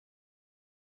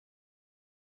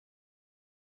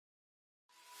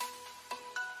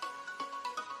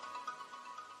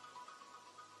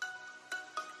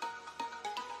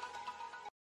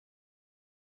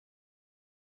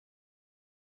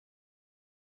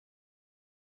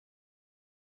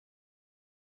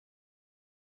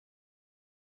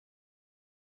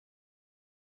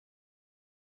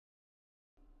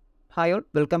Hi all,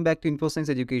 welcome back to InfoScience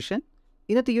Education.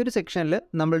 ഇന്നത്തെ ഈ ഒരു സെക്ഷനിൽ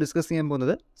നമ്മൾ ഡിസ്കസ് ചെയ്യാൻ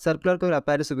പോകുന്നത് സർക്കുലർ കോയിൽ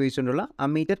അപ്പാരസ് ഉപയോഗിച്ചുകൊണ്ടുള്ള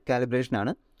അമ്മീറ്റർ കാലിബ്രേഷൻ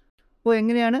ആണ്. അപ്പോൾ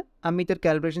എങ്ങനെയാണ് അമ്മീറ്റർ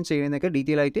കാലിബ്രേഷൻ ചെയ്യുന്നതൊക്കെ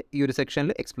ഡീറ്റെയിൽ ആയിട്ട് ഈ ഒരു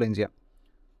സെക്ഷനിൽ എക്സ്പ്ലെയിൻ ചെയ്യാം.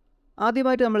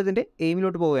 ആദ്യമായിട്ട് നമ്മൾ ഇതിൻ്റെ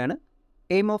എയിമിലോട്ട് പോവുകയാണ്.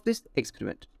 Aim of this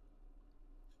experiment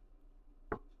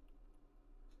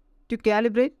to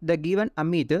calibrate the given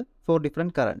ammeter four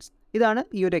different currents. ഇതാണ്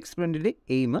ഈ ഒരു എക്സ്പെരിമെൻറ്റിൻ്റെ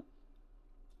എയിം.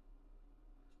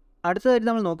 അടുത്തതായിട്ട്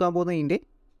നമ്മൾ നോക്കാൻ പോകുന്ന ഇതിൻ്റെ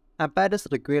അപ്പാരസ്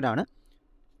റിക്വയർഡ് ആണ്.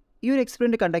 ഈ ഒരു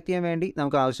എക്സ്പെരിമെൻറ്റ് കണ്ടക്ട് ചെയ്യാൻ വേണ്ടി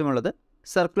നമുക്ക് ആവശ്യമുള്ളത്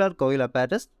circular coil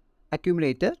അപ്പാരസ്,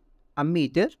 accumulator,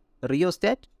 ammeter,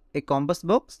 rheostat, A compass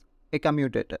box, A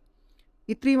commutator.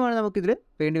 ഇത്രയുമാണ് നമുക്കിതിൽ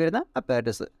വേണ്ടിവരുന്ന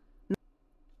അപ്പാരസ്.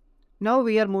 Now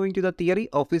we are moving to the theory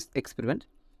of this experiment.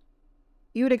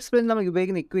 ഈ ഒരു എക്സ്പെരിമെൻറ്റ് നമുക്ക്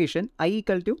ഉപയോഗിക്കുന്ന equation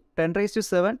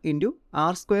I=10⁻⁷ into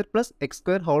r² plus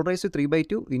x² whole raise to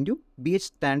 3/2 into BH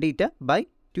tan θ by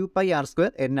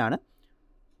 2πr² n ആണ്.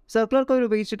 Circular coil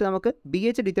ഉപയോഗിച്ചിട്ട് നമുക്ക്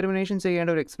BH ഡിറ്റർമിനേഷൻ ചെയ്യേണ്ട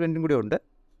ഒരു എക്സ്പെരിമെൻറ്റും കൂടി ഉണ്ട്.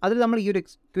 അതിൽ നമ്മൾ ഈ ഒരു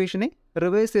ഇക്വേഷനെ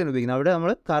റിവേഴ്സ് ചെയ്യാൻ ഉപയോഗിക്കുന്നത്. അവിടെ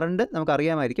നമ്മൾ കറണ്ട് നമുക്ക്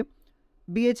അറിയാമായിരിക്കും,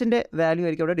 BHൻ്റെ വാല്യൂ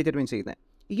ആയിരിക്കും അവിടെ ഡിറ്റർമിൻ ചെയ്യുന്നത്.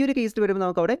 ഈ ഒരു കേസിൽ വരുമ്പോൾ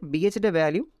നമുക്ക് അവിടെ BHൻ്റെ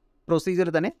വാല്യൂ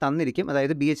പ്രൊസീജിയർ തന്നെ തന്നിരിക്കും.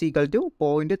 അതായത് BH =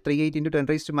 0.38 ×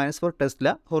 10⁻⁴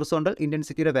 ടെസ്ല ഹൊറിസോണ്ടൽ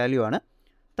ഇൻറ്റൻസിറ്റിയുടെ വാല്യൂ ആണ്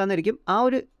തന്നിരിക്കും. ആ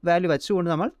ഒരു വാല്യൂ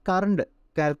വെച്ചുകൊണ്ട് നമ്മൾ കറണ്ട്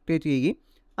കാൽക്കുലേറ്റ് ചെയ്യുകയും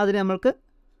അതിനെ നമ്മൾക്ക്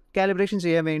കാലിബ്രേഷൻ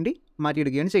ചെയ്യാൻ വേണ്ടി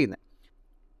മാറ്റിയെടുക്കുകയാണ് ചെയ്യുന്നത്.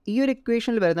 ഈ ഒരു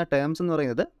ഇക്വേഷനിൽ വരുന്ന ടേംസ് എന്ന്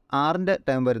പറയുന്നത് ആറിൻ്റെ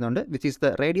ടേം വരുന്നുണ്ട്, which is the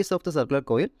radius of the circular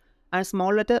coil, and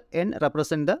small letter n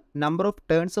represent the number of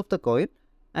turns of the coil,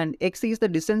 and x is the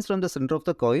distance from the centre of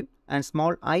the coil, and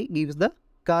small i gives the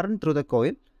current through the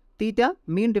coil, theta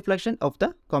mean deflection of the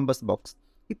compass box.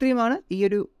 ഇത്രയുമാണ് ഈ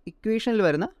ഒരു ഇക്വേഷനിൽ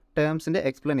വരുന്ന ടേംസിൻ്റെ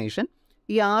explanation.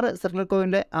 ഈ 6 circular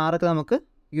കോയിലിൻ്റെ 6 നമുക്ക്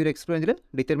ഈ ഒരു എക്സ്പെരിമെൻറ്റിൽ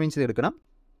determine ചെയ്തെടുക്കണം.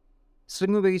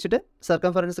 സ്ട്രിങ് ഉപയോഗിച്ചിട്ട്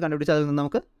സർക്കംഫറൻസ് കണ്ടുപിടിച്ച് അതിൽ നിന്ന്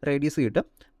നമുക്ക് റേഡിയസ് കിട്ടും.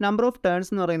 നമ്പർ ഓഫ് ടേൺസ്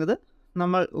എന്ന് പറയുന്നത്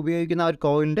നമ്മൾ ഉപയോഗിക്കുന്ന ആ ഒരു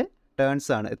കോയിലിൻ്റെ ടേൺസ്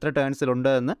ആണ്, എത്ര ടേൺസിലുണ്ട്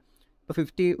എന്ന്. ഇപ്പോൾ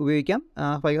 50 ഉപയോഗിക്കാം,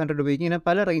 500 ഉപയോഗിക്കാം, ഇങ്ങനെ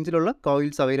പല റേഞ്ചിലുള്ള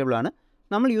കോയിൽസ് അവൈലബിൾ ആണ്.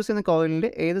 നമ്മൾ യൂസ് ചെയ്യുന്ന കോയിലിൻ്റെ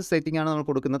ഏത് സെറ്റിംഗ് ആണ് നമ്മൾ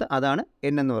കൊടുക്കുന്നത്, അതാണ്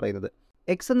n എന്ന് പറയുന്നത്.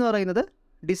 എക്സ് എന്ന് പറയുന്നത്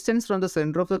distance from the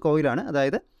centre of the കോയിലാണ്.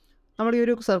 അതായത് നമ്മൾ ഈ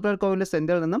ഒരു സർക്കുലർ കോയിലിൻ്റെ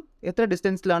സെൻറ്ററിൽ നിന്നും എത്ര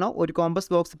ഡിസ്റ്റൻസിലാണോ ഒരു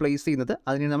കോമ്പസ് ബോക്സ് പ്ലേസ് ചെയ്യുന്നത്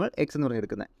അതിനെ നമ്മൾ എക്സ് എന്ന്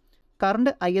പറഞ്ഞെടുക്കുന്നത്. കറണ്ട്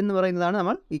I എന്ന് പറയുന്നതാണ്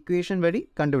നമ്മൾ ഇക്വേഷൻ വഴി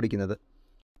കണ്ടുപിടിക്കുന്നത്.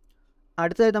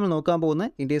 അടുത്തതായിട്ട് നമ്മൾ നോക്കാൻ പോകുന്നത്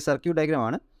ഇതിൻ്റെ സർക്യൂട്ട് ഡയഗ്രാം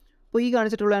ആണ്. അപ്പോൾ ഈ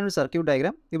കാണിച്ചിട്ടുള്ള ഒരു സർക്യൂട്ട്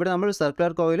ഡയഗ്രാം, ഇവിടെ നമ്മൾ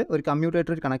സർക്കുലർ കോയിൽ ഒരു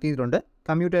കമ്മ്യൂട്ടേറ്റർ കണക്ട് ചെയ്തിട്ടുണ്ട്.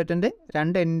 കമ്മ്യൂട്ടേറ്ററിൻ്റെ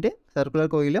 2 എൻഡ് സർക്കുലർ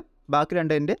കോയിലും ബാക്കി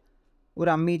 2 എൻഡ് ഒരു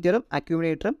അമ്മീറ്ററും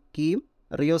അക്യുമുലേറ്ററും കീയും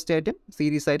റിയോസ്റ്റാറ്റും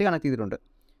സീരീസ് ആയിട്ട് കണക്ട് ചെയ്തിട്ടുണ്ട്.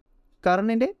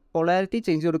 കറണ്ടിൻ്റെ പൊളാരിറ്റി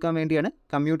ചേഞ്ച് കൊടുക്കാൻ വേണ്ടിയാണ്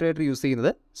കമ്മ്യൂട്ടേറ്റർ യൂസ്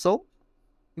ചെയ്യുന്നത്. സോ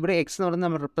ഇവിടെ എക്സ് എന്ന് പറയുന്നത്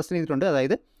നമ്മൾ റെപ്രസെൻറ്റ് ചെയ്തിട്ടുണ്ട്.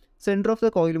 അതായത് സെൻറ്റർ ഓഫ് ദ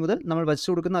കോയിൽ മുതൽ നമ്മൾ വെച്ച്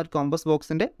കൊടുക്കുന്ന ഒരു കോമ്പസ്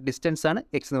ബോക്സിൻ്റെ ഡിസ്റ്റൻസ് ആണ്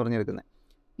എക്സ് എന്ന് പറഞ്ഞെടുക്കുന്നത്.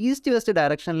 ഈസ്റ്റ് വെസ്റ്റ്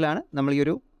ഡയറക്ഷനിലാണ് നമ്മൾ ഈ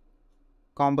ഒരു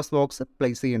കോമ്പസ് ബോക്സ്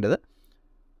പ്ലേസ് ചെയ്യേണ്ടത്.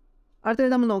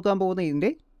 അടുത്തതായി നമ്മൾ നോക്കാൻ പോകുന്ന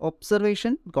ഇതിൻ്റെ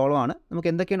ഒബ്സർവേഷൻ കോളമാണ്. നമുക്ക്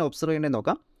എന്തൊക്കെയാണ് ഒബ്സർവ് ചെയ്യേണ്ടത്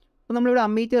നോക്കാം. അപ്പോൾ നമ്മളിവിടെ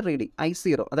അമ്മീറ്റർ റീഡിംഗ്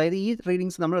I0, അതായത് ഈ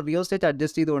റീഡിങ്സ് നമ്മൾ റിയോസ്റ്റാറ്റ്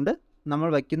അഡ്ജസ്റ്റ് ചെയ്തുകൊണ്ട് നമ്മൾ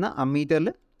വയ്ക്കുന്ന അമ്മീറ്ററിൽ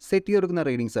സെറ്റ് ചെയ്ത് കൊടുക്കുന്ന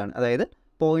റീഡിങ്സ് ആണ്. അതായത്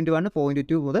 0.1,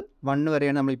 0.2 മുതൽ 1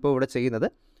 വരെയാണ് നമ്മളിപ്പോൾ ഇവിടെ ചെയ്യുന്നത്.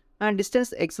 ആൻഡ്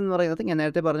ഡിസ്റ്റൻസ് എക്സ് എന്ന് പറയുന്നത് ഞാൻ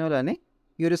നേരത്തെ പറഞ്ഞ പോലെ തന്നെ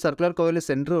ഈ ഒരു സർക്കുലർ കോയിൽ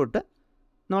സെൻറ്റർ തൊട്ട്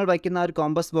നമ്മൾ വയ്ക്കുന്ന ആ ഒരു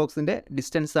കോമ്പസ് ബോക്സിൻ്റെ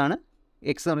ഡിസ്റ്റൻസ് ആണ്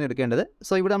എക്സ് എന്ന് പറഞ്ഞെടുക്കേണ്ടത്.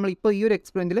 സോ ഇവിടെ നമ്മൾ ഇപ്പോൾ ഈ ഒരു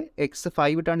എക്സ്പെരിമെൻറ്റിൽ എക്സ്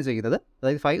 5 ഇട്ടാണ് ചെയ്യുന്നത്.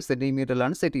 അതായത് 5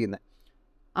 സെൻറ്റിമീറ്ററിലാണ് സെറ്റ് ചെയ്യുന്നത്.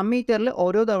 അമ്മീറ്ററിൽ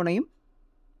ഓരോ തവണയും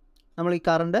നമ്മൾ ഈ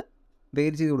കറണ്ട്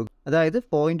വേരി ചെയ്ത് കൊടുക്കും. അതായത്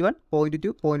 0.1,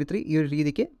 0.2, 0.3 ഈ ഒരു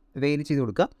രീതിക്ക് വേരി ചെയ്ത്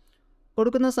കൊടുക്കുക.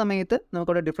 കൊടുക്കുന്ന സമയത്ത്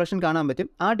നമുക്കവിടെ ഡിഫ്ലക്ഷൻ കാണാൻ പറ്റും.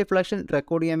 ആ ഡിഫ്ലക്ഷൻ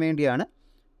റെക്കോർഡ് ചെയ്യാൻ വേണ്ടിയാണ്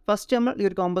ഫസ്റ്റ് നമ്മൾ ഈ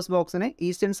ഒരു കോമ്പസ് ബോക്സിനെ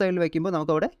ഈസ്റ്റേൺ സൈഡിൽ വയ്ക്കുമ്പോൾ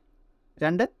നമുക്കവിടെ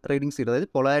 2 റീഡിങ്സ് കിട്ടും. അതായത്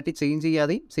പൊളാരിറ്റി ചേഞ്ച്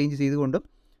ചെയ്യാതെയും ചേഞ്ച് ചെയ്തുകൊണ്ടും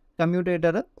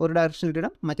കമ്മ്യൂട്ടേറ്റർ ഒരു ഡയറക്ഷനിൽ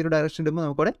ഇടണം, മറ്റൊരു ഡയറക്ഷനിൽ ഇടുമ്പോൾ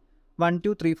നമുക്കവിടെ 1,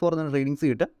 2, 3, 4 എന്ന റീഡിങ്സ്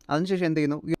കിട്ടും. അതിനുശേഷം എന്ത്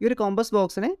ചെയ്യുന്നു, ഈ ഒരു കോമ്പസ്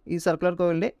ബോക്സിനെ ഈ സർക്കുലർ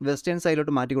കോയിലിൻ്റെ വെസ്റ്റേൺ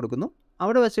സൈഡിലോട്ട് മാറ്റി കൊടുക്കുന്നു.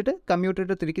 അവിടെ വെച്ചിട്ട്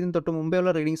കമ്മ്യൂട്ടേറ്റർ തിരിക്കുന്നതിന് തൊട്ട് മുമ്പേ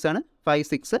ഉള്ള റീഡിങ്സ് ആണ് 5,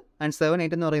 6 ആൻഡ് 7,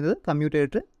 8 എന്ന് പറയുന്നത്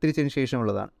കമ്മ്യൂട്ടേറ്റർ തിരിച്ചതിന്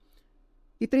ശേഷമുള്ളതാണ്.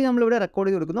 ഇത്രയും നമ്മളിവിടെ റെക്കോർഡ്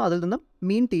ചെയ്ത് കൊടുക്കുന്നു. അതിൽ നിന്നും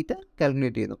മീൻ തീറ്റ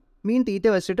കാൽക്കുലേറ്റ് ചെയ്യുന്നു. മീൻ തീറ്റ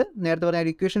വെച്ചിട്ട് നേരത്തെ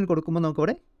പറഞ്ഞ ഇക്വേഷൻ കൊടുക്കുമ്പോൾ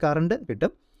നമുക്കിവിടെ കറണ്ട്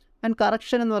കിട്ടും. ആൻഡ്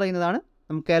കറക്ഷൻ എന്ന് പറയുന്നതാണ്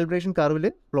നമുക്ക് കാലിബ്രേഷൻ കർവിൽ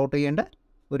പ്ലോട്ട് ചെയ്യേണ്ട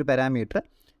ഒരു പാരാമീറ്റർ.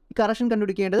 ഈ കറക്ഷൻ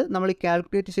കണ്ടുപിടിക്കേണ്ടത് നമ്മൾ ഈ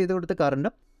കാൽക്കുലേറ്റ് ചെയ്ത് കൊടുത്ത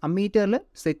കറണ്ടും അമ്മീറ്ററിൽ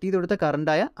സെറ്റ് ചെയ്ത് കൊടുത്ത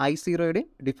കറണ്ടായ I0യുടെയും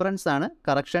ഡിഫറൻസ് ആണ്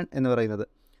കറക്ഷൻ എന്ന് പറയുന്നത്.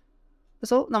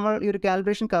 സോ നമ്മൾ ഈ ഒരു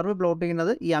കാലിബ്രേഷൻ കർവ് പ്ലോട്ട്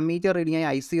ചെയ്യുന്നത് ഈ അമ്മീറ്റർ റീഡിംഗ് ആയ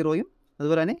I0യും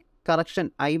അതുപോലെ തന്നെ കറക്ഷൻ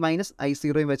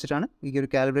I-I0യും വെച്ചിട്ടാണ് ഈ ഒരു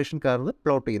കാലിബ്രേഷൻ കർവ്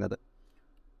പ്ലോട്ട് ചെയ്യുന്നത്.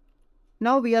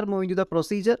 Now we are moving to the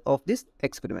procedure of this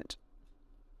experiment.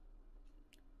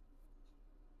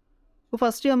 അപ്പോൾ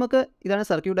ഫസ്റ്റ് നമുക്ക് ഇതാണ്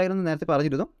സർക്യൂട്ട് ഡയഗ്രം എന്ന് നേരത്തെ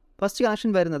പറഞ്ഞിരുന്നു. ഫസ്റ്റ് കണക്ഷൻ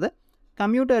വരുന്നത്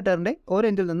കമ്മ്യൂട്ടേറ്ററിൻ്റെ ഒരു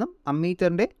എൻഡിൽ നിന്നും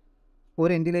അമ്മീറ്ററിൻ്റെ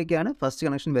ഒരു എൻഡിലേക്കാണ് ഫസ്റ്റ്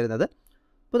കണക്ഷൻ വരുന്നത്.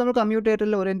 അപ്പോൾ നമ്മൾ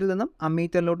കമ്മ്യൂട്ടേറ്ററിൽ ഒരു എൻഡിൽ നിന്നും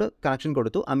അമ്മീറ്ററിലോട്ട് കണക്ഷൻ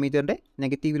കൊടുത്തു, അമ്മീറ്ററിൻ്റെ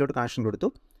നെഗറ്റീവിലോട്ട് കണക്ഷൻ കൊടുത്തു.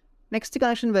 നെക്സ്റ്റ്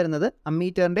കണക്ഷൻ വരുന്നത്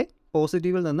അമ്മീറ്ററിൻ്റെ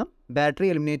പോസിറ്റീവിൽ നിന്നും ബാറ്ററി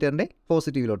എലിമിനേറ്ററിൻ്റെ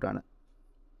പോസിറ്റീവിലോട്ടാണ്.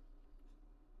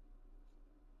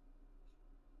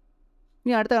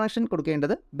 ഇനി അടുത്ത കണക്ഷൻ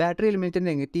കൊടുക്കേണ്ടത് ബാറ്ററി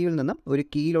എലിമെൻറ്റിൻ്റെ നെഗറ്റീവിൽ നിന്നും ഒരു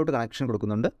കീയിലോട്ട് കണക്ഷൻ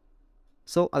കൊടുക്കുന്നുണ്ട്.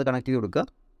 സോ അത് കണക്ട് ചെയ്ത് കൊടുക്കുക.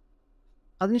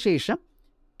 അതിനുശേഷം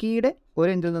കീയുടെ ഒരു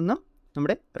എൻഡിൽ നിന്നും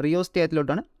നമ്മുടെ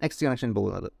റിയോസ്റ്റാറ്റിലോട്ടാണ് നെക്സ്റ്റ് കണക്ഷൻ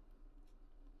പോകുന്നത്.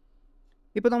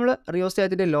 ഇപ്പോൾ നമ്മൾ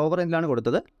റിയോസ്റ്റാറ്റിൻ്റെ ലോവർ എൻഡിലാണ്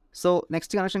കൊടുത്തത്. സോ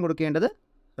നെക്സ്റ്റ് കണക്ഷൻ കൊടുക്കേണ്ടത്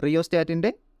റിയോസ്റ്റാറ്റിൻ്റെ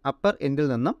അപ്പർ എൻഡിൽ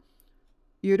നിന്നും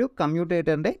ഈ ഒരു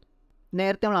കമ്മ്യൂട്ടേറ്ററിൻ്റെ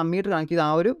നേരത്തെ നമ്മൾ അമ്മീറ്റർ കണക്ട് ചെയ്ത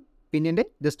ആ ഒരു പിന്നിൻ്റെ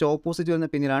ജസ്റ്റ് ഓപ്പോസിറ്റ് വരുന്ന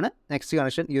പിന്നിലാണ് നെക്സ്റ്റ്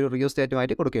കണക്ഷൻ ഈ ഒരു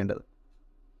റിയോസ്റ്റാറ്റുമായിട്ട് കൊടുക്കേണ്ടത്.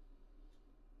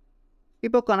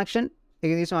 ഇപ്പോൾ കണക്ഷൻ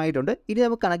ഏകദേശം ആയിട്ടുണ്ട്. ഇനി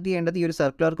നമുക്ക് കണക്ട് ചെയ്യേണ്ടത് ഈ ഒരു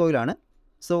സർക്കുലർ കോയിലാണ്.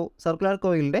 സോ സർക്കുലർ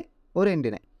കോയിലിൻ്റെ ഒരു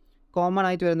എൻഡിനെ കോമൺ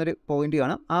ആയിട്ട് വരുന്നൊരു പോയിൻ്റ്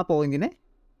കാണാം. ആ പോയിൻറ്റിനെ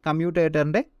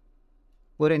കമ്മ്യൂട്ടേറ്ററിൻ്റെ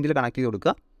ഒരു എൻഡിൽ കണക്ട് ചെയ്ത്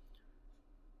കൊടുക്കുക.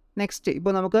 നെക്സ്റ്റ്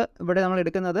ഇപ്പോൾ നമുക്ക് ഇവിടെ നമ്മൾ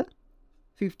എടുക്കുന്നത്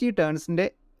 50 ടേൺസിൻ്റെ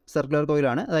സർക്കുലർ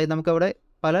കോയിലാണ്. അതായത് നമുക്കവിടെ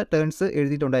പല ടേൺസ്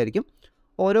എഴുതിയിട്ടുണ്ടായിരിക്കും.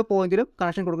 ഓരോ പോയിൻറ്റിലും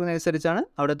കണക്ഷൻ കൊടുക്കുന്നതനുസരിച്ചാണ്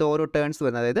അവിടുത്തെ ഓരോ ടേൺസ്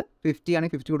വരുന്നത്. അതായത് 50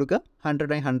 ആണെങ്കിൽ 50 കൊടുക്കുക, 100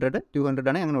 ആണെങ്കിൽ 100, 200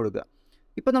 ആണെങ്കിൽ അങ്ങനെ കൊടുക്കുക.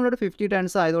 ഇപ്പോൾ നമ്മളുടെ 50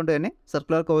 ടേൺസ് ആയതുകൊണ്ട് തന്നെ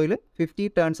സർക്കുലർ കോയിൽ 50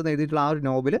 ടേൺസ് എന്ന് എഴുതിയിട്ടുള്ള ആ ഒരു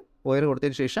നോബിൽ വയർ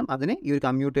കൊടുത്തതിന് ശേഷം അതിനെ ഈ ഒരു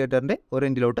കമ്മ്യൂട്ടേറ്ററിൻ്റെ ഒരു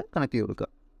എൻഡിലോട്ട് കണക്ട് ചെയ്ത് കൊടുക്കുക.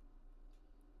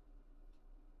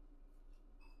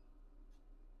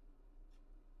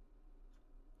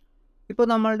 ഇപ്പോൾ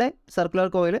നമ്മളുടെ സർക്കുലർ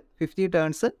കോയിൽ 50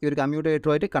 ടേൺസ് ഈ ഒരു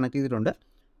കമ്മ്യൂട്ടേറ്ററുമായിട്ട് കണക്ട് ചെയ്തിട്ടുണ്ട്.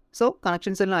 സോ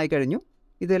കണക്ഷൻസ് എല്ലാം ആയിക്കഴിഞ്ഞു.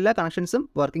 ഇതെല്ലാ കണക്ഷൻസും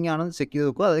വർക്കിംഗ് ആണെന്ന് ചെക്ക് ചെയ്ത്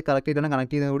നോക്കുക. അത് കറക്റ്റ് ആയിട്ടാണ്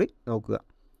കണക്ട് ചെയ്യുന്നത് കൂടി നോക്കുക.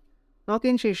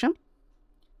 നോക്കിയതിന് ശേഷം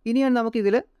ഇനിയാണ്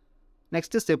നമുക്കിതിൽ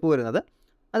നെക്സ്റ്റ് സ്റ്റെപ്പ് വരുന്നത്.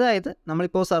 അതായത്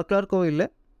നമ്മളിപ്പോൾ സർക്കുലർ കോയിലിൽ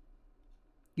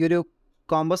ഈ ഒരു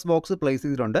കോമ്പസ് ബോക്സ് പ്ലേസ്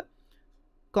ചെയ്തിട്ടുണ്ട്.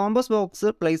 കോമ്പസ് ബോക്സ്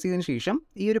പ്ലേസ് ചെയ്തതിന് ശേഷം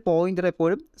ഈ ഒരു പോയിൻ്റർ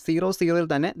എപ്പോഴും 0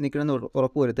 തന്നെ നിൽക്കണമെന്ന്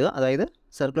ഉറപ്പ് വരുത്തുക. അതായത്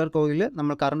സർക്കുലർ കോയിലിൽ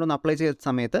നമ്മൾ കറണ്ട് ഒന്ന് അപ്ലൈ ചെയ്ത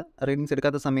സമയത്ത്, റീഡിങ്സ്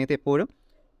എടുക്കാത്ത സമയത്ത് എപ്പോഴും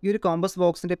ഈ ഒരു കോമ്പസ്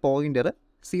ബോക്സിൻ്റെ പോയിൻ്റർ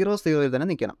 0 തന്നെ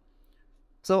നിൽക്കണം.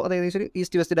 സോ അത് ഏകദേശം ഒരു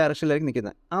ഈസ്റ്റ് വെസ്റ്റ് ഡയറക്ഷനിലായിരിക്കും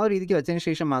നിൽക്കുന്നത്. ആ ഒരു രീതിക്ക് വെച്ചതിന്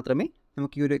ശേഷം മാത്രമേ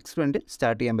നമുക്ക് ഈ ഒരു എക്സ്പെരിമെൻറ്റ്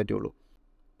സ്റ്റാർട്ട് ചെയ്യാൻ പറ്റുള്ളൂ.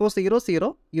 ഇപ്പോൾ 0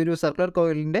 ഈ ഒരു സർക്കുലർ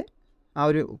കോയിലിൻ്റെ ആ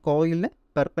ഒരു കോയിലിന്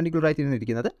പെർപെൻഡിക്കുലറായിട്ട്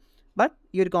ഇരുന്നിരിക്കുന്നത്. ബട്ട്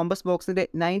ഈ ഒരു കോമ്പസ് ബോക്സിൻ്റെ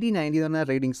 90 എന്ന് പറഞ്ഞ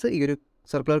റീഡിങ്സ് ഈ ഒരു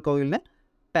സർക്കുലർ കോയിലിന്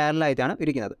പാരലായിട്ടാണ്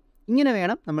ഇരിക്കുന്നത്. ഇങ്ങനെ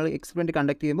വേണം നമ്മൾ എക്സ്പെരിമെൻറ്റ്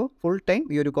കണ്ടക്ട് ചെയ്യുമ്പോൾ ഫുൾ ടൈം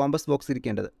ഈ ഒരു കോമ്പസ് ബോക്സ്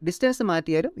ഇരിക്കേണ്ടത്. ഡിസ്റ്റൻസ്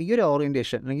മാറ്റിയാലും ഈ ഒരു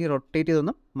ഓറിയൻറ്റേഷൻ അല്ലെങ്കിൽ റൊട്ടേറ്റ്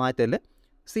ചെയ്തൊന്നും മാറ്റല്ല.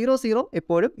 0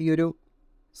 എപ്പോഴും ഈ ഒരു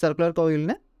സർക്കുലർ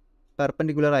കോയിലിന്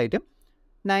പെർപെൻഡിക്കുലറായിട്ടും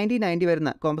 90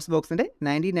 വരുന്ന കോമ്പസ് ബോക്സിൻ്റെ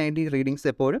 90 റീഡിങ്സ്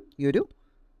എപ്പോഴും ഈ ഒരു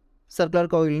സർക്കുലർ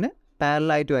കോയിലിന്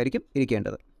പാരലായിട്ടുമായിരിക്കും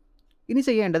ഇരിക്കേണ്ടത്. ഇനി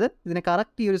ചെയ്യേണ്ടത് ഇതിനെ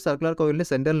കറക്റ്റ് ഈ ഒരു സർക്കുലർ കോയിലിൻ്റെ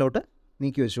സെൻറ്ററിലോട്ട്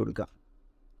നീക്കി വെച്ച് കൊടുക്കുക.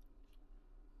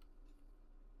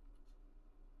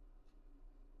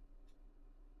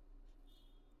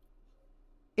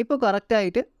 ഇപ്പോൾ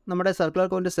കറക്റ്റായിട്ട് നമ്മുടെ സർക്കുലർ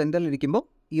കോയിലിൻ്റെ സെൻറ്ററിൽ ഇരിക്കുമ്പോൾ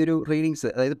ഈ ഒരു റീഡിങ്സ്,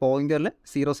 അതായത് പോയിൻ്ററിൽ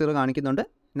 0 കാണിക്കുന്നുണ്ട്.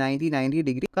 90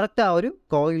 ഡിഗ്രി കറക്റ്റ് ആ ഒരു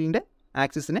കോയിലിൻ്റെ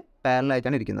ആക്സിസിന്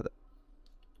പാരലായിട്ടാണ് ഇരിക്കുന്നത്.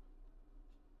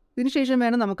 ഇതിനുശേഷം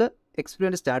വേണം നമുക്ക്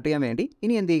എക്സ്പെരിമെൻറ്റ് സ്റ്റാർട്ട് ചെയ്യാൻ വേണ്ടി.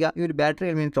 ഇനി എന്ത് ചെയ്യുക, ഈ ഒരു ബാറ്ററി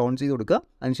എലിമെൻറ്റ് ഓൺ ചെയ്ത് കൊടുക്കുക.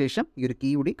 അതിനുശേഷം ഈ ഒരു കീ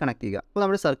കൂടി കണക്ട് ചെയ്യുക. അപ്പോൾ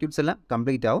നമ്മുടെ സർക്യൂട്ട്സ് എല്ലാം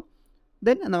കംപ്ലീറ്റ് ആവും.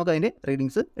 ദെൻ നമുക്ക് അതിൻ്റെ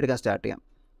റീഡിങ്സ് എടുക്കാൻ സ്റ്റാർട്ട് ചെയ്യാം.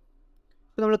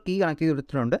 ഇപ്പോൾ നമ്മൾ കീ കണക്ട് ചെയ്ത്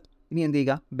കൊടുത്തിട്ടുണ്ട്. ഇനി എന്ത്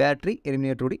ചെയ്യുക, ബാറ്ററി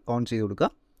എലിമിനേറ്റർ കൂടി ഓൺ ചെയ്ത് കൊടുക്കുക.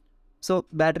 സോ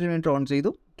ബാറ്ററി എലിമിനേറ്റർ ഓൺ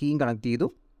ചെയ്തു, കീയും കണക്ട് ചെയ്തു.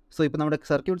 സോ ഇപ്പോൾ നമ്മുടെ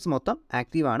സർക്യൂട്ട്സ് മൊത്തം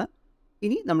ആക്റ്റീവാണ്.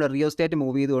 ഇനി നമ്മൾ റിയോസ്റ്റാറ്റ്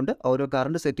മൂവ് ചെയ്തുകൊണ്ട് ഓരോ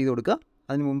കറണ്ട് സെറ്റ് ചെയ്ത് കൊടുക്കുക.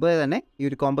 അതിന് മുമ്പേ തന്നെ ഈ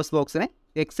ഒരു കോമ്പസ് ബോക്സിനെ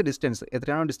എക്സ് ഡിസ്റ്റൻസ്,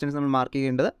 എത്രയാണോ ഡിസ്റ്റൻസ് നമ്മൾ മാർക്ക്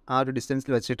ചെയ്യേണ്ടത് ആ ഒരു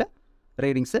ഡിസ്റ്റൻസിൽ വെച്ചിട്ട്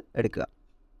റീഡിങ്സ് എടുക്കുക.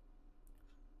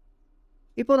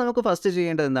 ഇപ്പോൾ നമുക്ക് ഫസ്റ്റ്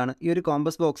ചെയ്യേണ്ടത് എന്താണ്, ഈ ഒരു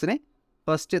കോമ്പസ് ബോക്സിനെ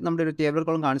ഫസ്റ്റ് നമ്മുടെ ഒരു ടേബിൾ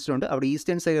കോളം കാണിച്ചിട്ടുണ്ട്. അവിടെ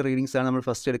ഈസ്റ്റേൺ സൈഡ് റീഡിങ്സ് ആണ് നമ്മൾ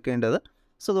ഫസ്റ്റ് എടുക്കേണ്ടത്.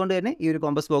 സോ അതുകൊണ്ട് തന്നെ ഈ ഒരു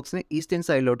കോമ്പസ് ബോക്സിനെ ഈസ്റ്റേൺ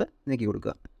സൈഡിലോട്ട് നീക്കി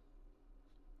കൊടുക്കുക.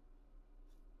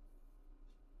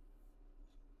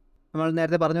 നമ്മൾ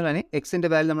നേരത്തെ പറഞ്ഞ പോലെ തന്നെ എക്സിൻ്റെ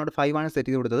വാല്യൂ നമ്മളോട് 5 ആണ് സെറ്റ്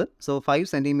ചെയ്ത് കൊടുത്തത്. സോ 5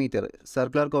 സെൻറ്റിമീറ്റർ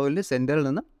സർക്കുലർ കോയിലിൻ്റെ സെൻറ്ററിൽ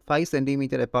നിന്ന് 5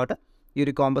 സെൻറ്റിമീറ്റർ എപ്പാർട്ട് ഈ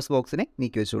ഒരു കോമ്പസ് ബോക്സിനെ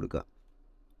നീക്കി വെച്ച് കൊടുക്കുക.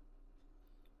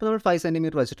 അപ്പോൾ നമ്മൾ 5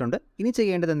 സെൻറ്റിമീറ്റർ വെച്ചിട്ടുണ്ട്. ഇനി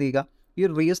ചെയ്യേണ്ടത് എന്ത് ചെയ്യുക, ഈ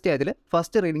ഒരു റിയോസ്റ്റാറ്റിൽ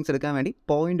ഫസ്റ്റ് റീഡിങ്സ് എടുക്കാൻ വേണ്ടി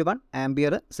 0.1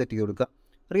 ആംബിയർ സെറ്റ് ചെയ്ത് കൊടുക്കുക.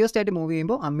 റിയോസ്റ്റാറ്റ് മൂവ്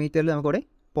ചെയ്യുമ്പോൾ അമ്മീറ്ററിൽ നമുക്കിവിടെ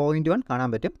 0.1 കാണാൻ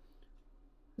പറ്റും.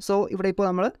 സോ ഇവിടെ ഇപ്പോൾ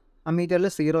നമ്മൾ അമ്മീറ്ററിൽ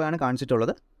 0 ആണ്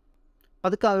കാണിച്ചിട്ടുള്ളത്.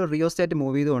 അതൊക്കെ ആ ഒരു റിയോസ്റ്റാറ്റ്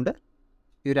മൂവ് ചെയ്തുകൊണ്ട്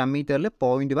ഈ ഒരു അമ്മീറ്ററിൽ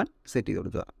 0.1 സെറ്റ് ചെയ്ത്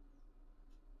കൊടുക്കുക.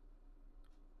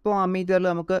 ഇപ്പോൾ അമ്മീറ്ററിൽ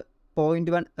നമുക്ക്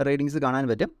 0.1 റീഡിങ്സ് കാണാൻ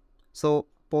പറ്റും. സോ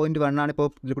 0.1 ആണ് ഇപ്പോൾ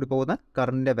ഇതിൽ കൂടി പോകുന്ന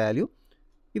കറണ്ടിൻ്റെ വാല്യൂ.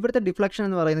 ഇവിടുത്തെ ഡിഫ്ലക്ഷൻ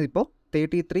എന്ന് പറയുന്നത് ഇപ്പോൾ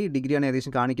 33 ഡിഗ്രിയാണ്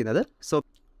ഏകദേശം കാണിക്കുന്നത്. സോ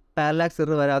പാരലാക്സ്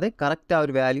എറർ വരാതെ കറക്റ്റ് ആ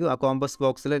ഒരു വാല്യൂ ആ കോമ്പസ്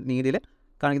ബോക്സിൽ നീഡിൽ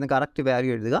കാണിക്കുന്ന കറക്റ്റ്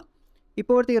വാല്യൂ എഴുതുക.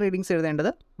 ഇപ്പോഴത്തെ ഈ റീഡിങ്സ്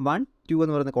എഴുതേണ്ടത് 1, 2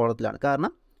 എന്ന് പറയുന്ന കോളത്തിലാണ്.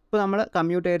 കാരണം ഇപ്പോൾ നമ്മൾ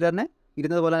കമ്മ്യൂട്ടേറ്ററിനെ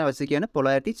ഇരുന്നത് പോലെ തന്നെ വച്ചിരിക്കുകയാണ്,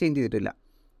 പൊളാരിറ്റി ചേഞ്ച് ചെയ്തിട്ടില്ല.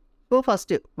 ഇപ്പോൾ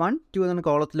ഫസ്റ്റ് 1, 2 എന്ന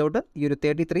കോളത്തിലോട്ട് ഈ ഒരു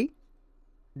 33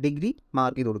 ഡിഗ്രി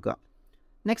മാർക്ക് ചെയ്ത് കൊടുക്കുക.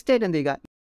 നെക്സ്റ്റ് ആയിട്ട് എന്ത് ചെയ്യുക,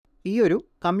 ഈ ഒരു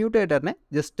കമ്മ്യൂട്ടേറ്ററിനെ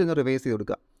ജസ്റ്റ് ഒന്ന് റിവേഴ്സ് ചെയ്ത്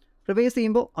കൊടുക്കുക. റിവേഴ്സ്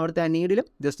ചെയ്യുമ്പോൾ അവിടുത്തെ ആ നീഡിലും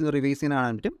ജസ്റ്റ് ഒന്ന് റിവേഴ്സ് ചെയ്യാൻ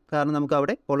കാണാൻ പറ്റും. കാരണം നമുക്ക്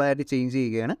അവിടെ പൊളാരിറ്റി ചേഞ്ച്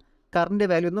ചെയ്യുകയാണ്. കറണ്ട്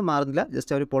വാല്യൂ ഒന്നും മാറുന്നില്ല,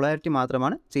 ജസ്റ്റ് ആ ഒരു പൊളാരിറ്റി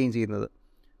മാത്രമാണ് ചേഞ്ച് ചെയ്യുന്നത്.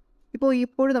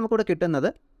 ഇപ്പോഴും നമുക്കിവിടെ കിട്ടുന്നത്,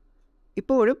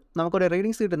 ഇപ്പോഴും നമുക്കിവിടെ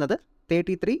റീഡിങ്സ് കിട്ടുന്നത്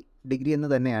 33 ഡിഗ്രി എന്ന്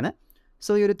തന്നെയാണ്.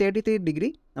 സോ ഈ ഒരു 33 ഡിഗ്രി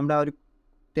നമ്മുടെ ആ ഒരു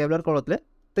ടേബുലർ കോളത്തിൽ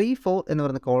 3-4 എന്ന്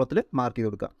പറയുന്ന കോളത്തിൽ മാർക്ക് ചെയ്ത്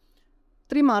കൊടുക്കുക.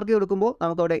 3 മാർക്ക് ചെയ്ത് കൊടുക്കുമ്പോൾ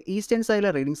നമുക്കവിടെ ഈസ്റ്റേൺ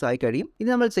സൈഡിലെ റീഡിങ്സ് ആയി കഴിയും. ഇനി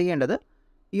നമ്മൾ ചെയ്യേണ്ടത്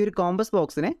ഈ ഒരു കോമ്പസ്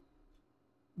ബോക്സിനെ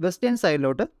വെസ്റ്റേൺ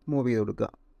സൈഡിലോട്ട് മൂവ് ചെയ്ത് കൊടുക്കുക.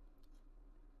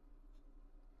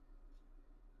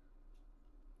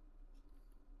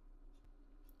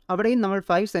 അവിടെയും നമ്മൾ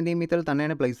 5 സെൻറ്റിമീറ്റർ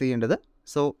തന്നെയാണ് പ്ലേസ് ചെയ്യേണ്ടത്.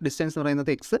 സോ ഡിസ്റ്റൻസ് എന്ന് പറയുന്നത്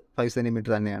എക്സ് 5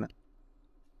 സെൻറ്റിമീറ്റർ തന്നെയാണ്.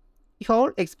 ഈ ഹോൾ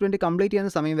എക്സ്പെരിമെൻറ്റ് കംപ്ലീറ്റ്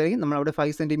ചെയ്യുന്ന സമയം വരെയും നമ്മൾ അവിടെ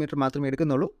 5 സെൻറ്റിമീറ്റർ മാത്രമേ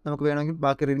എടുക്കുന്നുള്ളൂ. നമുക്ക് വേണമെങ്കിൽ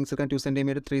ബാക്കി റീഡിങ്സ് എടുക്കാൻ 2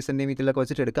 സെൻറ്റിമീറ്റർ 3 സെൻറ്റിമീറ്ററിലൊക്കെ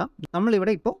വെച്ചിട്ട് എടുക്കാം.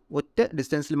 നമ്മളിവിടെ ഇപ്പോൾ ഒറ്റ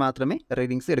ഡിസ്റ്റൻസിൽ മാത്രമേ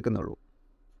റീഡിങ്സ് എടുക്കുന്നുള്ളൂ.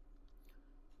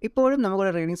 ഇപ്പോഴും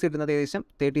നമുക്കിവിടെ റീഡിങ്സ് കിട്ടുന്നത് ഏകദേശം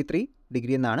 33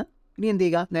 ഡിഗ്രി എന്നാണ്. ഇനി എന്ത്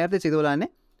ചെയ്യുക, നേരത്തെ ചെയ്ത പോലെ തന്നെ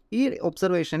ഈ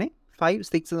ഒബ്സർവേഷനെ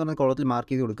 5-6 എന്ന് പറയുന്ന കോളത്തിൽ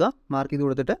മാർക്ക് ചെയ്ത് കൊടുക്കുക. മാർക്ക് ചെയ്ത്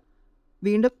കൊടുത്തിട്ട്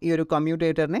വീണ്ടും ഈ ഒരു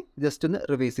കമ്മ്യൂട്ടേറ്ററിനെ ജസ്റ്റ് ഒന്ന്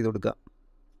റിവൈസ് ചെയ്ത് കൊടുക്കുക.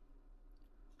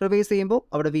 റിവൈസ് ചെയ്യുമ്പോൾ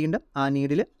അവിടെ വീണ്ടും ആ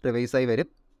നീഡിൽ റിവൈസായി വരും.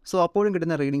 സോ അപ്പോഴും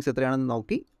കിട്ടുന്ന റീഡിങ്സ് എത്രയാണെന്ന്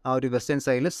നോക്കി ആ ഒരു വെസ്റ്റേൺ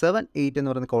സൈഡിൽ 7-8 എന്ന്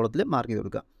പറയുന്ന കോളത്തിൽ മാർക്ക് ചെയ്ത്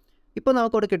കൊടുക്കുക. ഇപ്പോൾ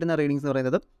നമുക്കവിടെ കിട്ടുന്ന റീഡിങ്സ് എന്ന്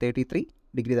പറയുന്നത് 33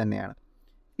 ഡിഗ്രി തന്നെയാണ്.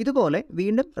 ഇതുപോലെ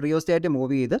വീണ്ടും റിയോസ്റ്റാറ്റ്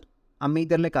മൂവ് ചെയ്ത്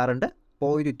അമ്മീറ്ററിലെ കറണ്ട്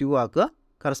 0.2 ആക്കുക.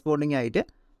 കറസ്പോണ്ടിങ് ആയിട്ട്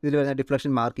ഇതിൽ വരുന്ന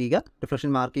ഡിഫ്ലക്ഷൻ മാർക്ക് ചെയ്യുക.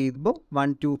 ഡിഫ്ലക്ഷൻ മാർക്ക് ചെയ്യുമ്പോൾ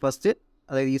 1-2 ഫസ്റ്റ്,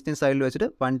 അതായത് ഈസ്റ്റേൺ സൈഡിൽ വെച്ചിട്ട്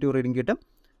 1-2 റീഡിങ് കിട്ടും.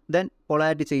 ദെൻ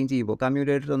പൊളാരിറ്റി ചേഞ്ച് ചെയ്യുമ്പോൾ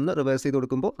കമ്മ്യൂട്ടേറ്റർ ഒന്ന് റിവേഴ്സ് ചെയ്ത്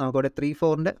കൊടുക്കുമ്പോൾ നമുക്കവിടെ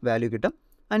 3-4ൻ്റെ വാല്യൂ കിട്ടും.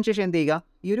 അതിനുശേഷം എന്ത് ചെയ്യുക,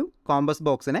 ഈ ഒരു കോമ്പസ്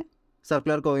ബോക്സിനെ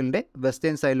സർക്കുലർ കോയിലിൻ്റെ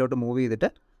വെസ്റ്റേൺ സൈഡിലോട്ട് മൂവ് ചെയ്തിട്ട്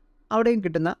അവിടെയും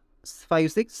കിട്ടുന്ന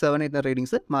 5-6 7-8 എന്ന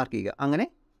റീഡിങ്സ് മാർക്ക് ചെയ്യുക. അങ്ങനെ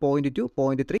 0.2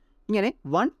 0.3 ഇങ്ങനെ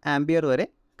 1 ആംപിയർ വരെ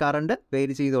കറണ്ട്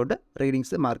വേരി ചെയ്തുകൊണ്ട്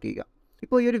റീഡിങ്സ് മാർക്ക് ചെയ്യുക.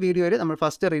 ഇപ്പോൾ ഈ ഒരു വീഡിയോയിൽ നമ്മൾ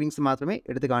ഫസ്റ്റ് റീഡിങ്സ് മാത്രമേ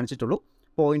എടുത്ത് കാണിച്ചിട്ടുള്ളൂ.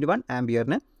 0.1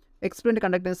 ആംപിയറിന് എക്സ്പെരിമെൻറ്റ്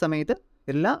കണ്ടക്ട് ചെയ്യുന്ന സമയത്ത്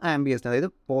എല്ലാ ആംബിയേഴ്സിനും, അതായത്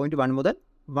 0.1 മുതൽ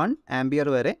 1 ആംപിയർ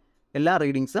വരെ എല്ലാ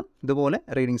റീഡിങ്സും ഇതുപോലെ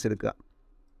റീഡിങ്സ് എടുക്കുക.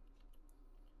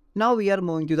 Now we are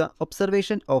moving to the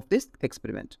observation of this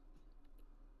experiment.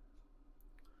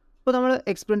 ഇപ്പോൾ നമ്മൾ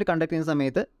എക്സ്പെരിമെൻറ്റ് കണ്ടക്ട് ചെയ്യുന്ന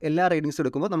സമയത്ത് എല്ലാ റീഡിങ്സ്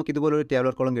എടുക്കുമ്പോൾ നമുക്ക് ഇതുപോലൊരു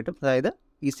ടേബുലർ കോളം കിട്ടും. അതായത്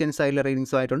ഈസ്റ്റേൺ സൈഡിലെ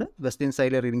റീഡിങ്സ് ആയിട്ടുണ്ട്, വെസ്റ്റേൺ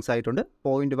സൈഡിലെ റീഡിങ്സ് ആയിട്ടുണ്ട്.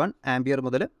 0.1 ആംപിയർ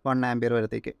മുതൽ 1 ആംപിയർ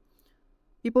വരത്തേക്ക്.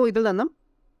 ഇപ്പോൾ ഇതിൽ നിന്നും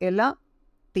എല്ലാ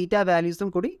തീറ്റ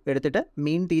വാല്യൂസും കൂടി എടുത്തിട്ട്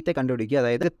മീൻ തീറ്റ കണ്ടുപിടിക്കുക.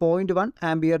 അതായത് 0.1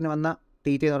 ആംപിയറിന് വന്ന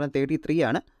തീറ്റ എന്ന് പറഞ്ഞാൽ 33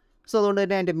 ആണ്. സോ അതുകൊണ്ട്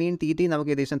തന്നെ അതിൻ്റെ മീൻ തീറ്റ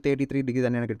നമുക്ക് ഏകദേശം 33 ഡിഗ്രി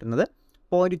തന്നെയാണ് കിട്ടുന്നത്.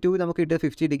 0.2 നമുക്ക് കിട്ടിയത്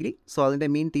 50 ഡിഗ്രി. സോ അതിൻ്റെ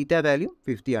മീൻ തീറ്റ വാല്യൂ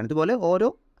 50 ആണ്. ഇതുപോലെ ഓരോ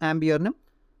ആംപിയറിനും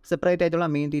സെപ്പറേറ്റ് ആയിട്ടുള്ള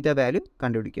മീൻ തീറ്റ വാല്യൂ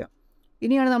കണ്ടുപിടിക്കുക.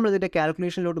 ഇനിയാണ് നമ്മൾ ഇതിൻ്റെ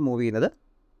കാൽക്കുലേഷനിലോട്ട് മൂവ് ചെയ്യുന്നത്.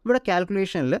 ഇവിടെ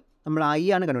കാൽക്കുലേഷനിൽ നമ്മൾ I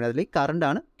ആണ് കണ്ടുപിടിക്കുന്നത്, അതിൽ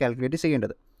കറണ്ടാണ് കാൽക്കുലേറ്റ്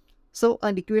ചെയ്യേണ്ടത്. സോ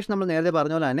അതിൻ്റെ ഇക്വേഷൻ നമ്മൾ നേരത്തെ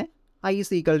പറഞ്ഞ പോലെ തന്നെ I is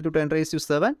equal to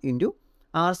 10⁻⁷ into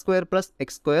r² plus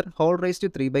x² whole raised to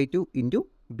 3/2 into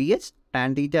bh tan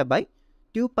theta by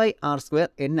 2πr²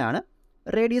 n ആണ്.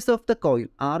 Radius of the coil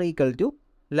r equal to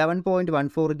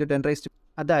 11.14 into 10⁻.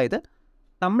 അതായത്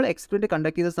നമ്മൾ എക്സ്പെരിമെൻറ്റ്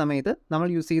കണ്ടക്ട് ചെയ്ത സമയത്ത് നമ്മൾ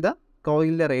യൂസ് ചെയ്ത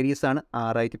കോയിലിൻ്റെ റേഡിയസ് ആണ്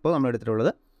r ആയിട്ട് ഇപ്പോൾ നമ്മൾ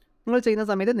എടുത്തിട്ടുള്ളത്. നിങ്ങൾ ചെയ്യുന്ന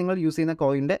സമയത്ത് നിങ്ങൾ യൂസ് ചെയ്യുന്ന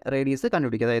കോയിലിൻ്റെ റേഡിയസ്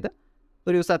കണ്ടുപിടിക്കുക. അതായത്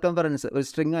ഒരു സർക്കംഫറൻസ്, ഒരു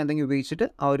സ്ട്രിങ് എന്തെങ്കിലും ഉപയോഗിച്ചിട്ട്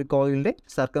ആ ഒരു കോയിലിൻ്റെ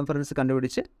സർക്കംഫറൻസ്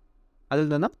കണ്ടുപിടിച്ച് അതിൽ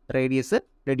നിന്നും റേഡിയസ്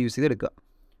റെഡ്യൂസ് ചെയ്തെടുക്കുക.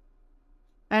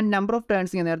 ആൻഡ് നമ്പർ ഓഫ്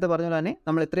ടേൺസ് ഞാൻ നേരത്തെ പറഞ്ഞ പോലെ തന്നെ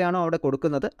നമ്മൾ എത്രയാണോ അവിടെ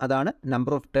കൊടുക്കുന്നത് അതാണ്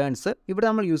നമ്പർ ഓഫ് ടേൺസ്. ഇവിടെ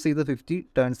നമ്മൾ യൂസ് ചെയ്തത് 50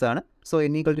 ടേൺസ് ആണ്. സോ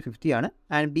n = 50 ആണ്.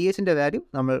 ആൻഡ് BHൻ്റെ വാല്യൂ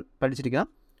നമ്മൾ പഠിച്ചിരിക്കണം.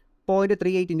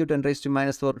 0.38 into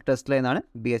 10⁻⁴ ടെസ്ല എന്നാണ്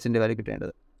BHൻ്റെ വാല്യൂ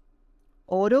കിട്ടേണ്ടത്.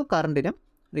 ഓരോ കറണ്ടിനും,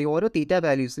 ഓരോ തീറ്റ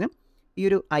വാല്യൂസിനും ഈ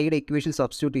ഒരു ഐയുടെ ഇക്വേഷൻ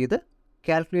സബ്സ്റ്റിറ്റ്യൂട്ട് ചെയ്ത്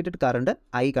കാൽക്കുലേറ്റഡ് കറണ്ട്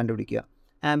I കണ്ടുപിടിക്കുക.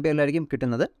 ആംപിയറിലായിരിക്കും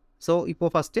കിട്ടുന്നത്. സോ ഇപ്പോൾ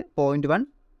ഫസ്റ്റ് 0.1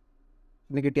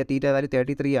 കിട്ടിയ തീറ്റ വാല്യൂ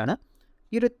 33 ആണ്.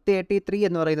 ഈ ഒരു 33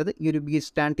 എന്ന് പറയുന്നത് ഈ ഒരു BH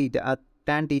ടാൻ തീറ്റ, ആ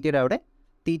ടാൻ തീറ്റയുടെ അവിടെ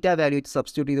തീറ്റ വാല്യൂ വെച്ച്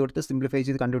സബ്സ്റ്റിറ്റ്യൂട്ട് ചെയ്ത് കൊടുത്ത് സിംപ്ലിഫൈ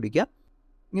ചെയ്ത് കണ്ടുപിടിക്കുക.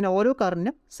 ഇങ്ങനെ ഓരോ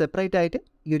കറണ്ടിനും സെപ്പറേറ്റ് ആയിട്ട്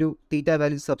ഈ ഒരു തീറ്റ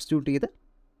വാല്യൂ സബ്സ്റ്റിറ്റ്യൂട്ട് ചെയ്ത്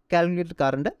കാൽക്കുലേറ്റഡ്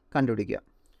കറണ്ട് കണ്ടുപിടിക്കുക.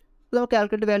 അപ്പോൾ നമുക്ക്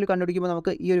കാൽക്കുലേറ്റഡ് വാല്യൂ കണ്ടുപിടിക്കുമ്പോൾ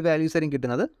നമുക്ക് ഈ ഒരു വാല്യൂസ് ആയിരിക്കും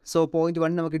കിട്ടുന്നത്. സോ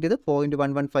 0.1 നമുക്ക് കിട്ടിയത്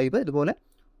 0.115. ഇതുപോലെ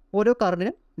ഓരോ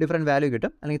കറണ്ടിനും ഡിഫറെൻറ്റ് വാല്യൂ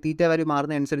കിട്ടും. അല്ലെങ്കിൽ തീറ്റ വാല്യൂ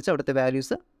മാറുന്നതനുസരിച്ച് അവിടുത്തെ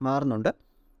വാല്യൂസ് മാറുന്നുണ്ട്.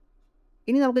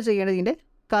 ഇനി നമുക്ക് ചെയ്യേണ്ടത് ഇതിൻ്റെ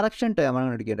കറക്ഷൻ ടേമാണ്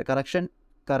കണ്ടുപിടിക്കേണ്ടത്. Correction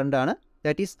കറണ്ടാണ്,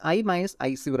 that is I -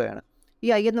 I0 ആണ്. ഈ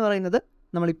I എന്ന് പറയുന്നത്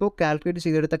നമ്മളിപ്പോൾ കാൽക്കുലേറ്റ്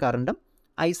ചെയ്തെടുത്ത കറണ്ടും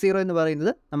I0 എന്ന്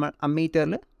പറയുന്നത് നമ്മൾ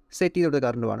അമ്മീറ്ററിൽ സെറ്റ് ചെയ്തെടുത്ത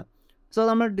കറണ്ടുമാണ്. സോ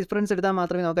നമ്മൾ ഡിഫറൻസ് എടുത്താൽ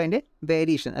മാത്രമേ നമുക്ക് അതിൻ്റെ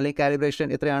വേരിയേഷൻ അല്ലെങ്കിൽ കാലിബ്രേഷൻ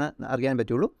എത്രയാണ് അറിയാൻ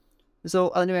പറ്റുള്ളൂ. സോ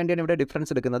അതിന് വേണ്ടിയാണ് ഇവിടെ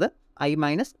ഡിഫറൻസ് എടുക്കുന്നത്. I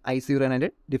 - I0 ആണ് അതിൻ്റെ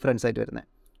ഡിഫറൻസ് ആയിട്ട് വരുന്നത്.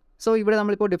 സോ ഇവിടെ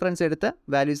നമ്മളിപ്പോൾ ഡിഫറൻസ് എടുത്ത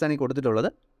വാല്യൂസാണ് ഈ കൊടുത്തിട്ടുള്ളത്.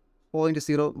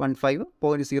 0.015,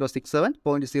 0.067,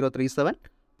 0.037,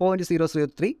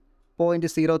 0.003,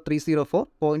 0.0304,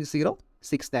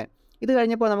 0.069. ഇത്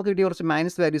കഴിഞ്ഞപ്പോൾ നമുക്ക് കിട്ടിയ കുറച്ച്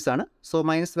മൈനസ് വാല്യൂസ് ആണ്. സോ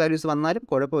മൈനസ് വാല്യൂസ് വന്നാലും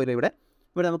കുഴപ്പമില്ല.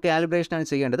 ഇവിടെ നമുക്ക് കാലിബ്രേഷനാണ്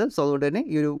ചെയ്യേണ്ടത്. സോ അതുകൊണ്ട് തന്നെ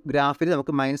ഈ ഒരു ഗ്രാഫിൽ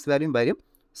നമുക്ക് മൈനസ് വാല്യൂം വരും.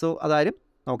 സോ അതാരും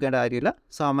നോക്കേണ്ട കാര്യമില്ല.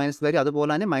 സോ ആ മൈനസ് വാല്യൂ അതുപോലെ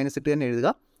തന്നെ മൈനസ് ഇട്ട് തന്നെ എഴുതുക.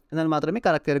 എന്നാൽ മാത്രമേ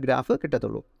കറക്റ്റ് ഒരു ഗ്രാഫ്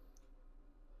കിട്ടത്തുള്ളൂ.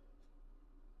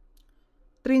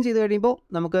 ഇത്രയും ചെയ്ത് കഴിയുമ്പോൾ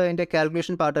നമുക്ക് അതിൻ്റെ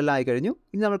കാൽക്കുലേഷൻ പാർട്ടെല്ലാം ആയി കഴിഞ്ഞു.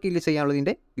 ഇനി നമുക്ക് ഇതിൽ ചെയ്യാനുള്ളത്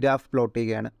ഇതിൻ്റെ ഗ്രാഫ് പ്ലോട്ട്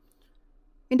ചെയ്യുകയാണ്.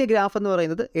 ഇതിൻ്റെ ഗ്രാഫ് എന്ന്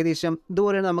പറയുന്നത് ഏകദേശം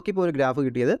ഇതുപോലെയാണ് നമുക്കിപ്പോൾ ഒരു ഗ്രാഫ്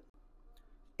കിട്ടിയത്.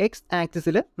 എക്സ്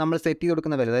ആക്സിസിൽ നമ്മൾ സെറ്റ് ചെയ്ത്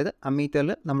കൊടുക്കുന്ന വാല്യൂ, അതായത്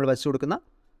അമ്മീറ്ററിൽ നമ്മൾ വെച്ച് കൊടുക്കുന്ന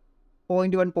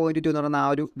 0.1 0.2 എന്ന് പറയുന്ന ആ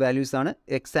ഒരു വാല്യൂസാണ്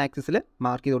എക്സ് ആക്സിസിൽ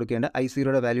മാർക്ക് ചെയ്ത് കൊടുക്കേണ്ടത്.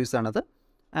 I0യുടെ വാല്യൂസാണത്.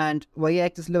 ആൻഡ് വൈ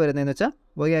ആക്സിസിൽ വരുന്നതെന്ന് വെച്ചാൽ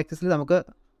വൈ ആക്സിസിൽ നമുക്ക്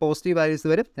പോസിറ്റീവ് വാല്യൂസ്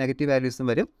വരും, നെഗറ്റീവ് വാല്യൂസും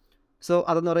വരും. സോ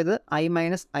അതെന്ന് പറയുന്നത്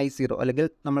I-I0 അല്ലെങ്കിൽ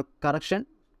നമ്മൾ കറക്ഷൻ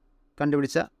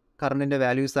കണ്ടുപിടിച്ച കറണ്ടിൻ്റെ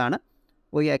വാല്യൂസാണ്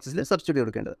വൈ ആക്സിസിൽ സബ്സ്റ്റിറ്റ്യൂട്ട്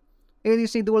കൊടുക്കേണ്ടത്.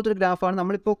 ഏകദേശം ഇതുപോലത്തെ ഒരു ഗ്രാഫാണ്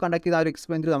നമ്മളിപ്പോൾ കണ്ടക്ട് ചെയ്ത ആ ഒരു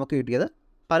എക്സ്പെരിമെൻറ്റിൽ നമുക്ക് കിട്ടിയത്.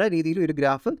 പല രീതിയിലും ഒരു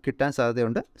ഗ്രാഫ് കിട്ടാൻ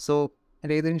സാധ്യതയുണ്ട്. സോ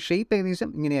അതിൻ്റെ ഏതെങ്കിലും ഷേപ്പ് ഏകദേശം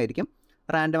ഇങ്ങനെയായിരിക്കും,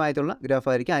 റാൻഡം ആയിട്ടുള്ള ഗ്രാഫ്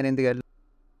ആയിരിക്കും. അതിനെന്ത് കാര്യം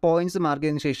പോയിൻറ്റ്സ് മാർക്ക്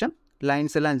ചെയ്തതിന് ശേഷം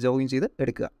ലൈൻസ് എല്ലാം ജോയിൻ ചെയ്ത്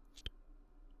എടുക്കുക.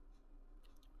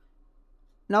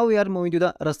 Now we are moving to the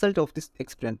result of this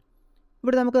experiment.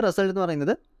 ഇവിടെ നമുക്ക് റിസൾട്ട് എന്ന്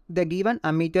പറയുന്നത് the given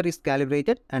ammeter is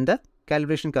calibrated and the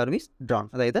calibration curve is drawn.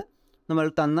 അതായത് നമ്മൾ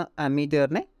തന്ന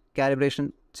അമ്മീറ്ററിനെ കാലിബ്രേഷൻ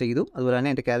ചെയ്തു, അതുപോലെ തന്നെ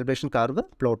അതിൻ്റെ കാലിബ്രേഷൻ കർവ്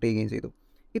പ്ലോട്ട് ചെയ്യുകയും ചെയ്തു.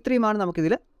 ഇത്രയുമാണ്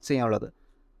നമുക്കിതിൽ ചെയ്യാനുള്ളത്.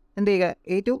 എന്ത് ചെയ്യുക,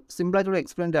 ഏറ്റവും സിമ്പിളായിട്ടുള്ള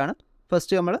എക്സ്പെരിമെൻ്റ് ആണ്.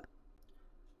 ഫസ്റ്റ് നമ്മൾ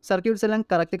സർക്യൂട്ട്സ് എല്ലാം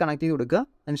കറക്റ്റ് കണക്ട് ചെയ്ത് കൊടുക്കുക.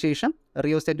 അതിനുശേഷം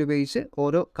റിയോസ്റ്റേറ്റ് ഉപയോഗിച്ച്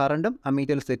ഓരോ കറണ്ടും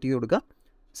അമ്മീറ്ററിൽ സെറ്റ് ചെയ്ത് കൊടുക്കുക.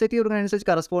 സെറ്റ് ചെയ്ത് കൊടുക്കുന്നതിനനുസരിച്ച്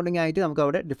കറസ്പോണ്ടിങ് ആയിട്ട് നമുക്ക്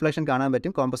അവിടെ ഡിഫ്ലക്ഷൻ കാണാൻ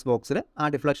പറ്റും കോമ്പസ് ബോക്സിൽ. ആ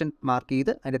ഡിഫ്ലക്ഷൻ മാർക്ക്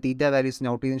ചെയ്ത് അതിൻ്റെ തീറ്റ വാല്യൂസ്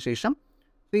നോട്ട് ചെയ്തതിന് ശേഷം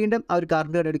വീണ്ടും ആ ഒരു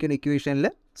കറണ്ട് കണ്ടുപിടിക്കുന്ന ഇക്വേഷനിൽ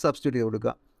സബ്സ്റ്റിറ്റ്യൂട്ട് ചെയ്ത്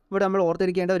കൊടുക്കുക. ഇവിടെ നമ്മൾ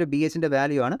ഓർത്തിരിക്കേണ്ട ഒരു BHൻ്റെ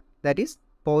വാല്യൂ ആണ്, ദാറ്റ് ഈസ്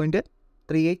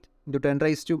 0.38 ×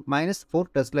 10⁻⁴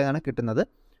 ടെസ്ലയാണ് കിട്ടുന്നത്.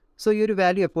 സോ ഈ ഒരു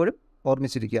വാല്യൂ എപ്പോഴും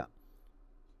ഓർമ്മിച്ചിരിക്കുക.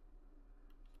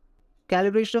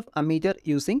 Calibration of ammeter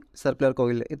using circular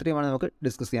coil, ഇത്രയുമാണ് നമുക്ക്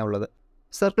ഡിസ്കസ് ചെയ്യാനുള്ളത്.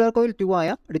 സർക്കുലർ കോയിൽ 2 ആയ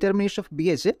ഡിറ്റർമിനേഷൻ ഓഫ്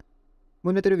BH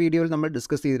മുന്നത്തെ ഒരു വീഡിയോയിൽ നമ്മൾ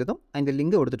ഡിസ്കസ് ചെയ്തിരുന്നു. അതിൻ്റെ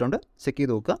ലിങ്ക് കൊടുത്തിട്ടുണ്ട്, ചെക്ക്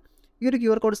ചെയ്ത് നോക്കുക. ഈ ഒരു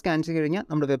QR കോഡ് സ്കാൻ ചെയ്ത് കഴിഞ്ഞാൽ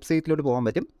നമ്മുടെ വെബ്സൈറ്റിലോട്ട് പോകാൻ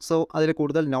പറ്റും. സോ അതിൽ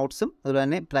കൂടുതൽ നോട്ട്സും അതുപോലെ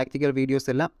തന്നെ പ്രാക്ടിക്കൽ വീഡിയോസ്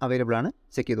എല്ലാം അവൈലബിൾ ആണ്,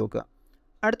 ചെക്ക് ചെയ്ത് നോക്കുക.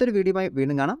 അടുത്തൊരു വീഡിയോയുമായി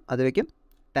വീണ്ടും കാണാം. അതിലേക്കും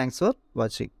താങ്ക്സ് ഫോർ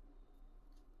വാച്ചിങ്.